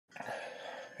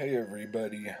Hey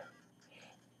everybody.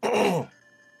 Hey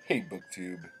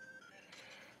BookTube,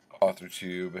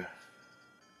 AuthorTube,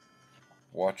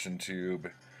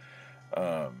 WatchingTube.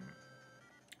 Um,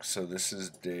 so this is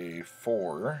day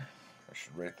 4. I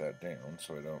should write that down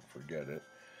so I don't forget it.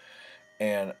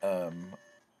 And I'm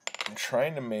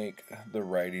trying to make the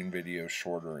writing video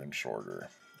shorter and shorter.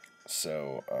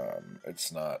 So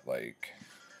it's not like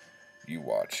you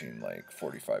watching like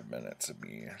 45 minutes of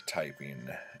me typing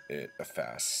at a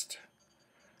fast,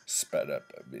 sped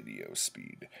up video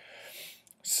speed.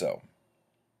 So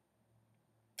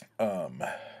I'm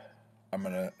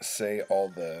gonna say all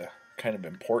the kind of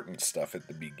important stuff at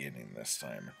the beginning this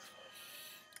time.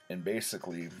 And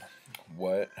basically,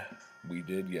 what we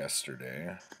did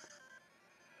yesterday.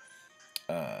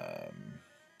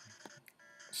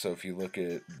 So if you look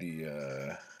at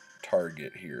the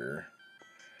target here,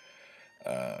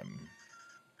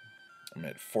 I'm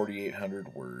at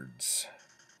 4,800 words.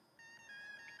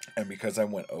 And because I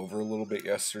went over a little bit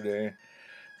yesterday,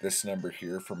 this number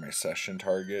here for my session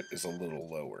target is a little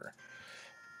lower.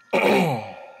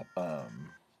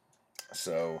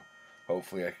 So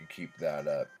hopefully I can keep that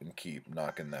up and keep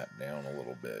knocking that down a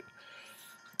little bit.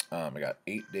 I got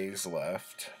 8 days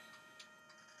left.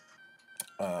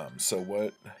 So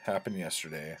what happened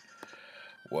yesterday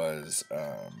was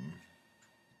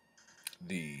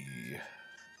the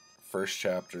first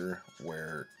chapter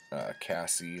where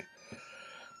Cassie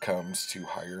comes to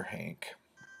hire Hank.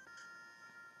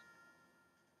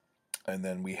 And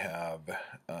then we have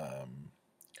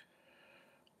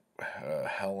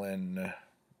Helen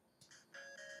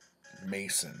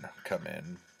Mason come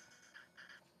in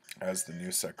as the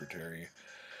new secretary.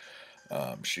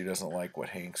 She doesn't like what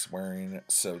Hank's wearing.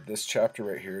 So this chapter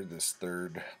right here, this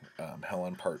third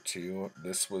Helen part 2,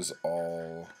 this was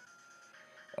all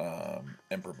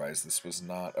improvised. This was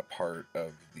not a part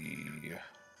of the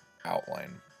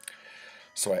outline.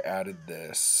 So I added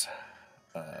this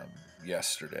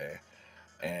yesterday.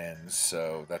 And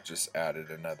so that just added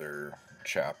another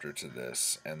chapter to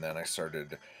this. And then I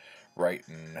started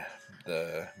writing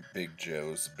the Big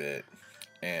Joe's bit.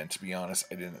 And to be honest,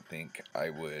 I didn't think I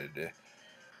would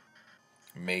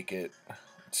make it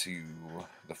to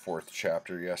the 4th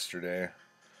chapter yesterday.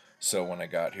 So when I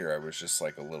got here, I was just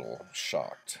like a little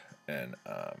shocked. And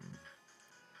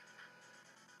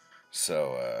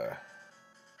so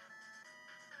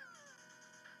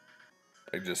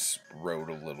I just wrote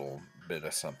a little bit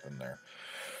of something there.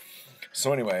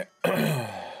 So anyway,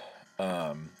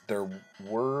 there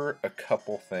were a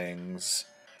couple things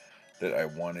that I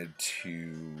wanted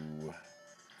to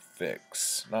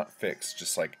fix. Not fix,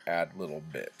 just like add little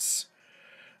bits.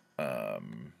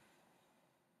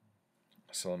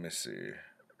 So let me see.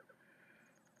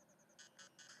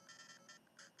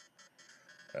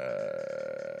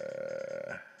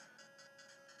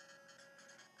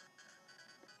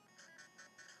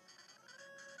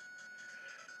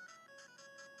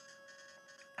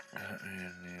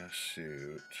 In the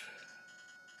suit.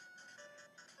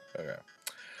 Okay.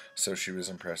 So she was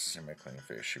impressed to see my clean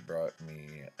face. She brought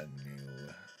me a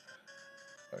new...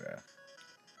 Okay.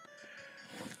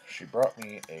 She brought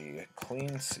me a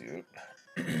clean suit.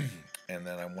 And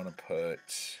then I want to put...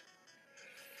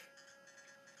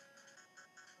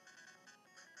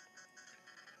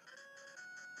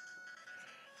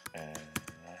 And...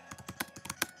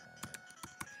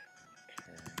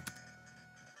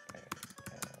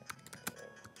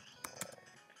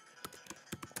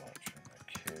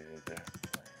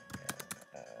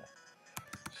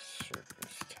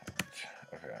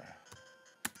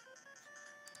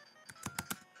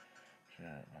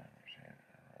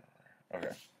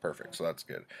 Okay, perfect. So that's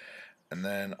good. And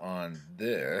then on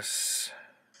this,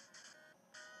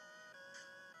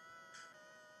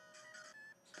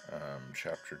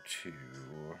 chapter 2,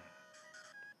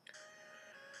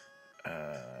 and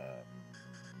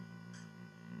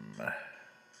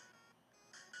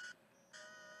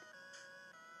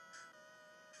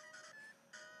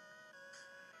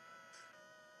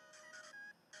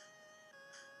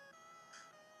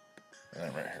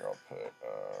then right here I'll put,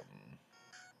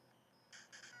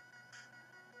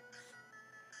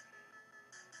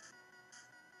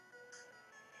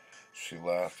 she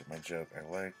laughed at my joke. I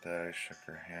liked that. I shook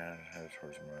her hand and headed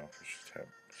towards my office. She tapped.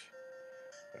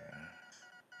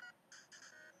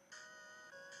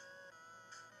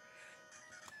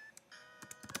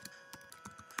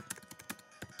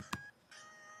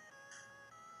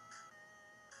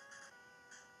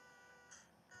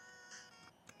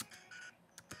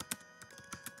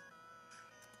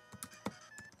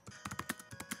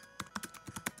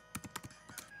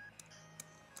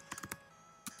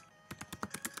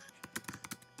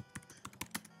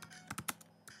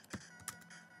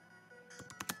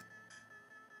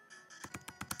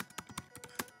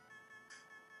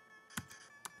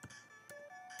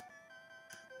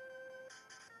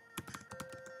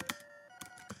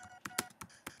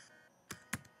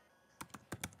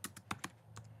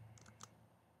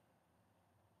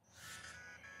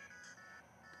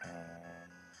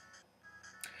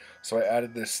 So I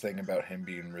added this thing about him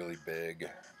being really big,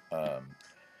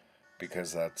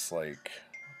 because that's like,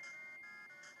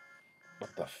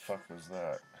 what the fuck was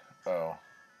that? Oh.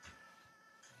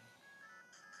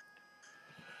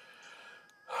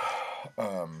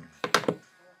 Um,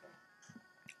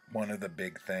 one of the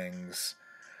big things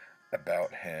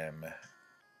about him,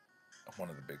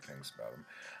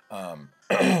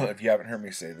 if you haven't heard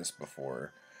me say this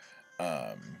before,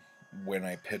 when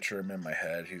I picture him in my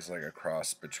head, he's like a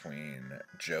cross between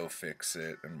Joe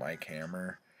Fixit and Mike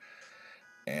Hammer.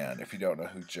 And if you don't know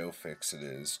who Joe Fixit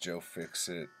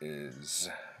is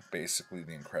basically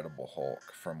the Incredible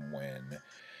Hulk from when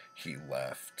he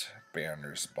left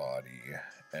Banner's body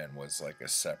and was like a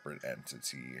separate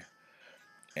entity,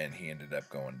 and he ended up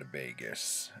going to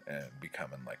Vegas and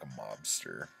becoming like a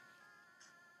mobster.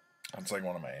 It's like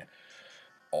one of my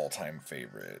all-time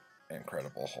favorite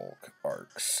Incredible Hulk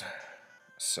arcs.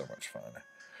 So much fun.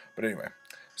 But anyway,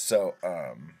 so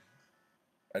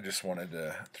I just wanted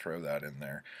to throw that in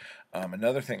there.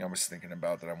 Another thing I was thinking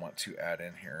about that I want to add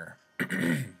in here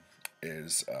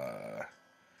is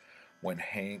when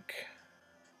Hank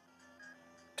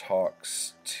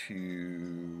talks to...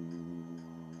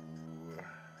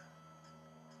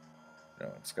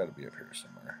 No, it's got to be up here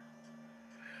somewhere.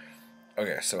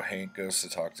 Okay, so Hank goes to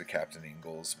talk to Captain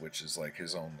Ingalls, which is like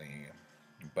his only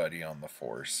buddy on the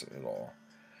Force at all.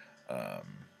 I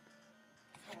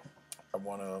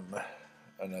want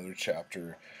another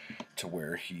chapter to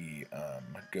where he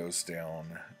goes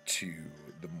down to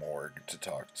the morgue to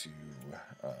talk to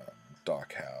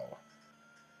Doc Howe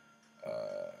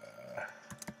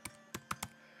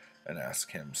and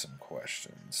ask him some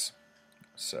questions.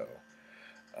 So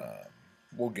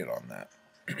we'll get on that.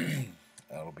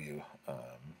 That'll be...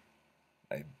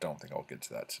 I don't think I'll get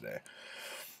to that today.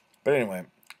 But anyway,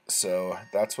 so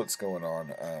that's what's going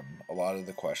on. A lot of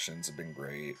the questions have been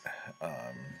great.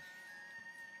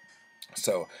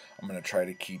 So I'm going to try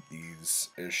to keep these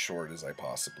as short as I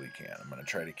possibly can. I'm going to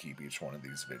try to keep each one of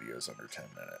these videos under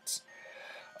 10 minutes.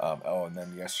 Oh, and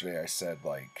then yesterday I said,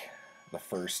 like, the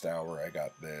first hour I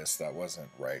got this. That wasn't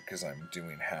right because I'm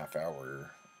doing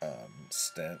half-hour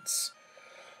stints.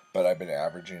 But I've been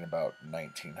averaging about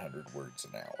 1,900 words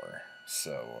an hour.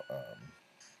 So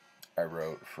I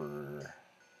wrote for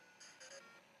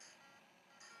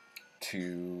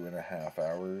 2.5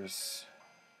 hours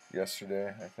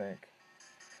yesterday, I think.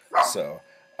 So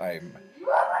I'm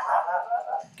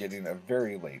getting a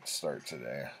very late start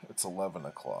today. It's 11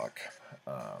 o'clock.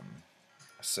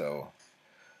 So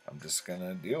I'm just going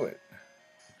to do it.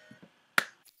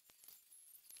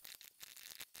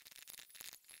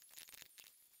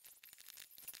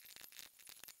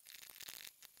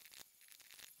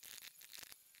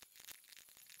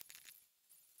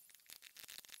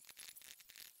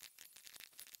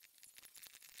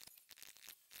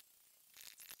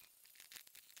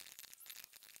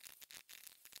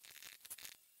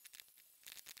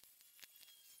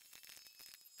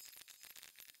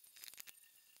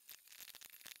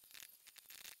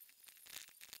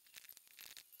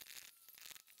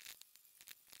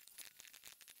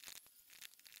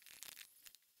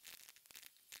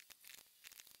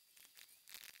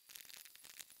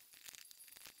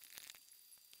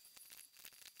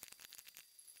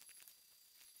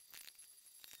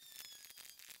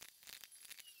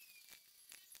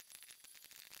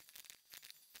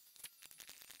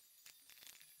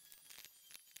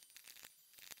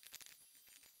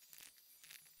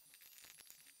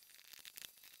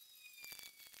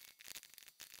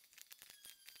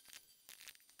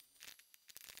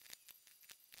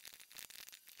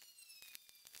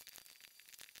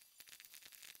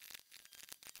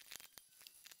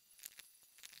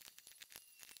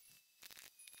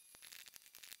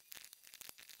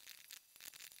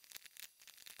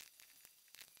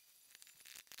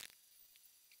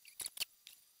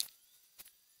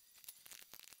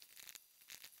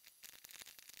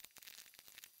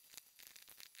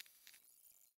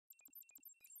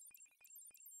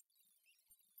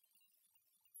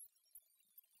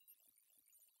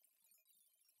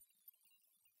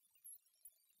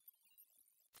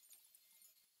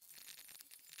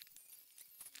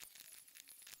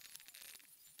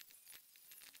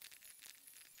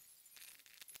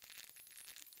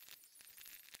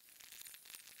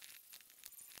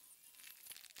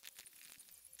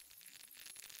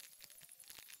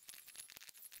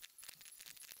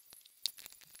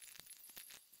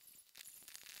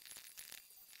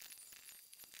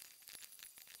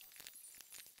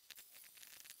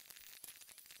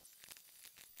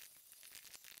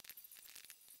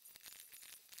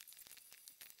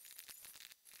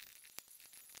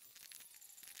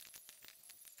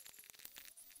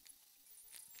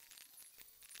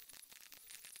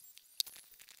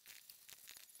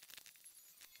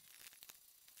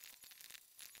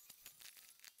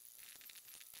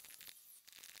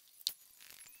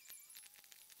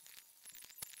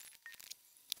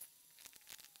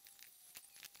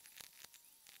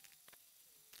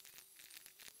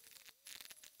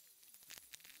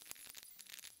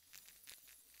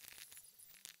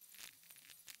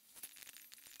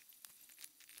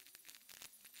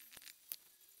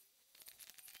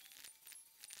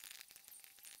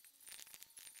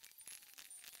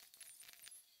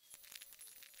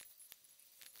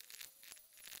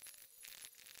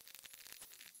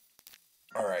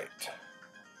 Alright.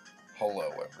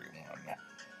 Hello, everyone.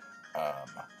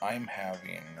 I'm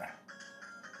having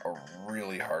a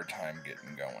really hard time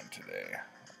getting going today.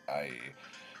 I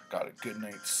got a good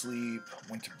night's sleep,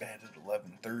 went to bed at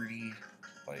 11:30,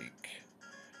 like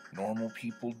normal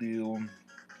people do.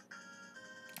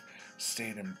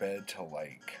 Stayed in bed till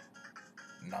like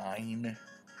 9,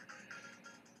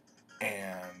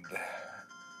 and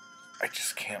I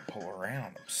just can't pull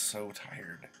around. I'm so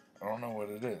tired. I don't know what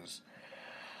it is.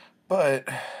 But,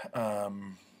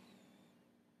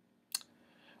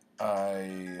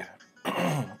 I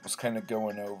was kind of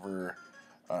going over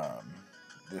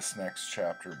this next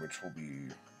chapter, which will be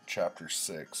chapter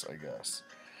 6, I guess.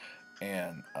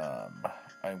 And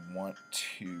I want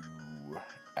to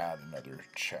add another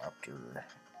chapter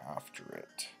after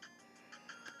it.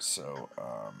 So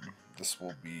this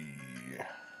will be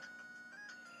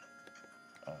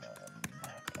at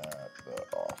the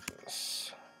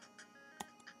office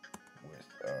with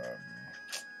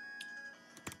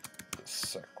the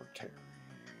secretary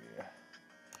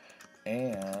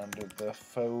and the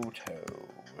photo,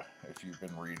 if you've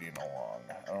been reading along.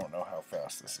 I don't know how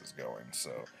fast this is going,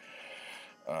 so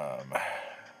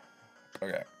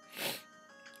okay.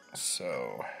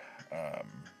 So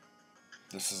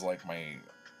this is like my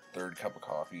third cup of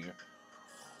coffee,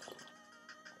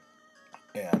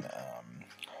 and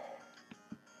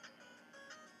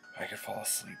I could fall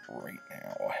asleep right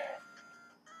now.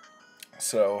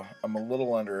 So I'm a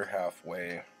little under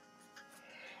halfway.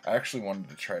 I actually wanted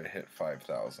to try to hit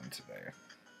 5,000 today,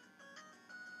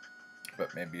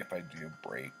 but maybe if I do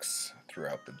breaks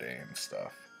throughout the day and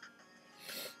stuff,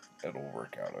 it'll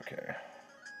work out okay.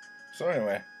 So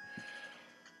anyway,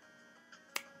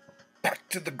 back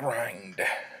to the grind.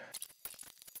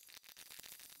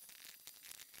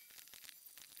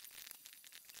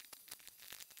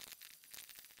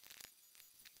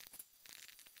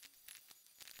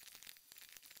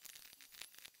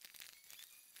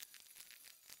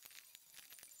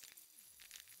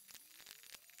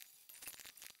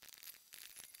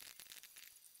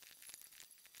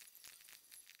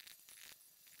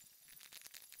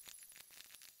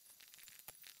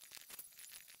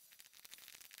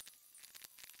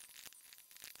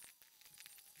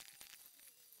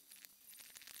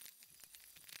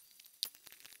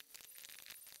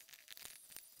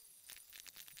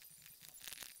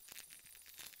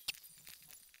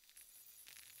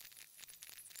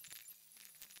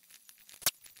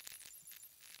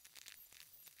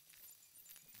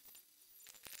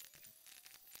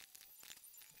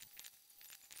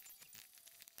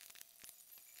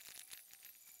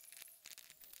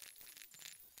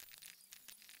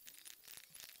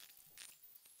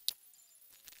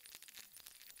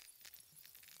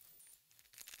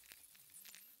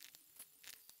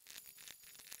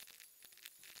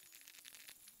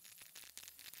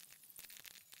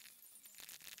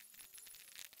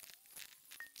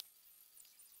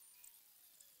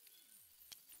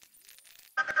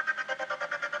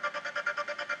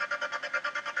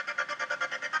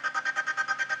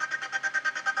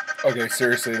 Okay,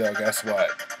 seriously though, guess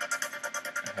what?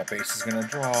 That bass is gonna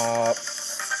drop.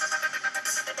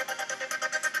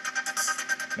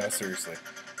 No, seriously.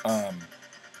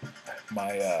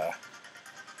 My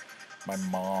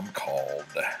mom called,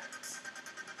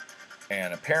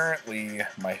 and apparently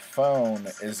my phone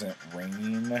isn't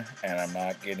ringing, and I'm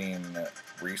not getting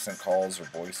recent calls or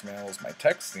voicemails. My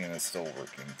texting is still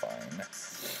working fine.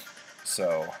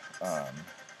 So,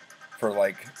 for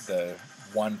like the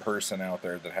one person out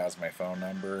there that has my phone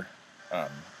number,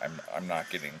 I'm not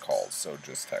getting calls, so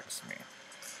just text me.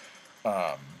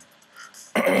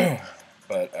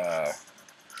 But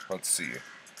let's see,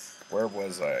 where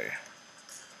was I?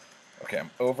 Okay,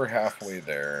 I'm over halfway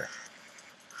there.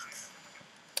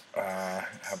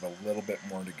 Have a little bit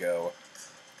more to go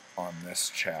on this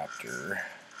chapter,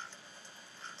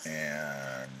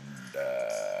 and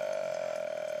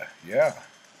yeah.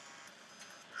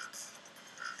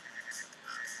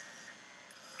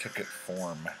 Took it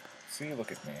form. See,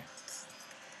 look at me.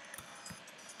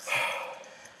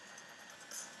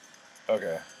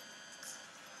 Okay.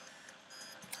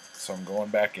 So I'm going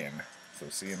back in. So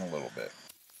see you in a little bit.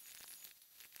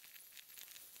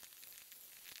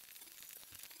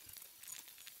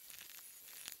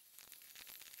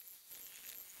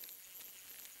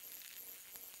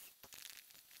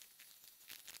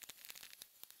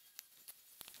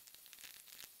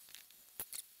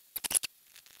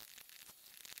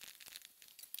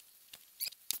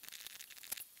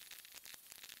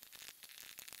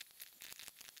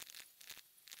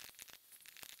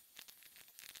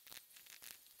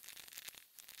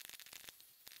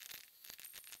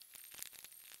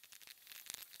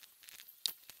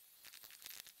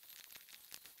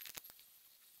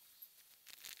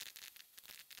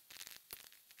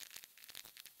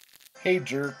 Hey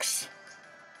jerks.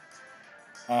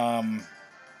 I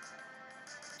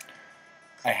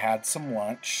had some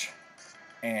lunch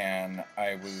and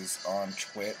I was on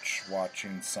Twitch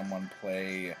watching someone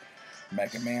play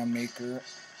Mega Man Maker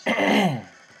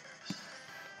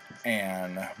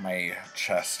and my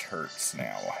chest hurts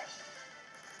now.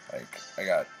 Like,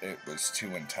 it was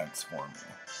too intense for me.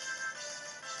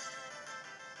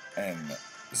 And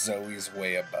Zoe's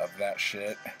way above that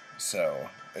shit, so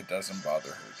it doesn't bother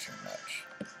her too much.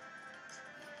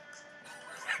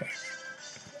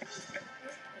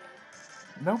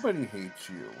 Nobody hates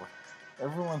you.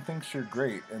 Everyone thinks you're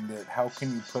great, and that how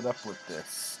can you put up with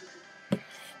this?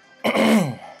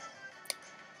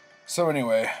 So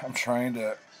anyway, I'm trying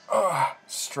to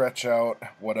stretch out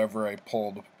whatever I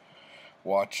pulled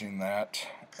watching that,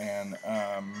 and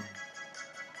I'm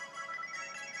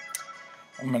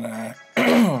gonna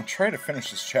try to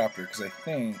finish this chapter, because I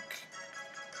think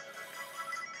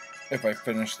if I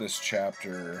finish this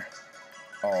chapter,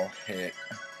 I'll hit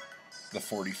the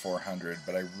 4,400,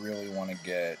 but I really want to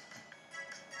get,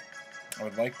 I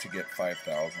would like to get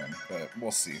 5,000, but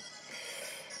we'll see.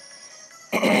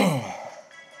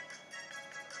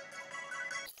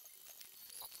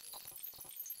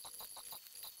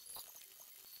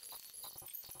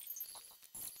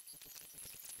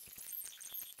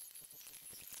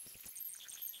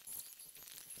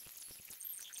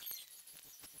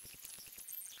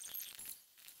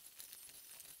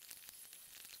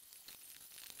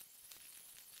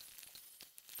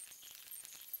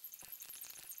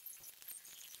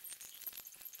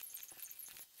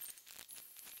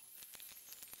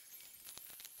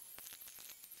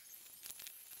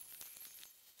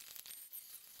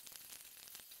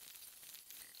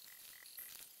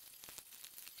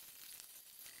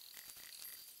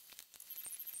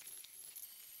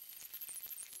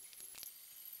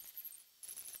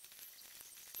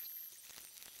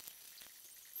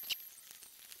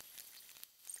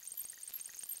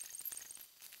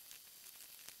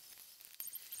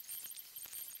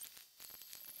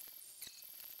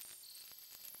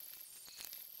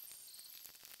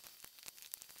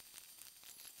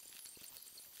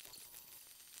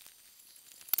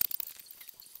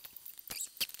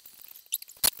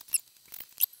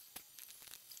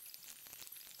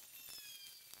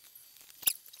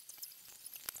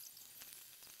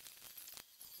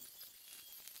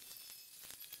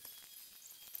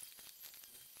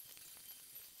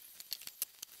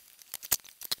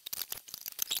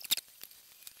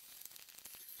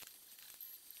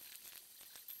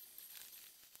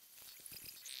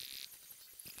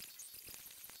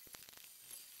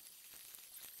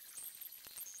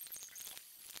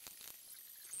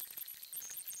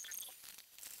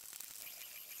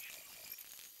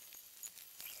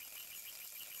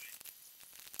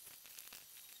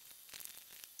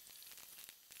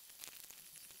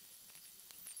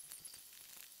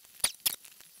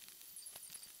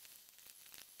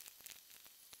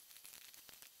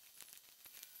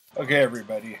 Okay,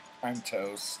 everybody, I'm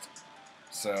toast.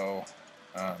 So,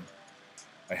 I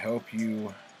hope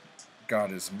you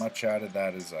got as much out of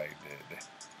that as I did.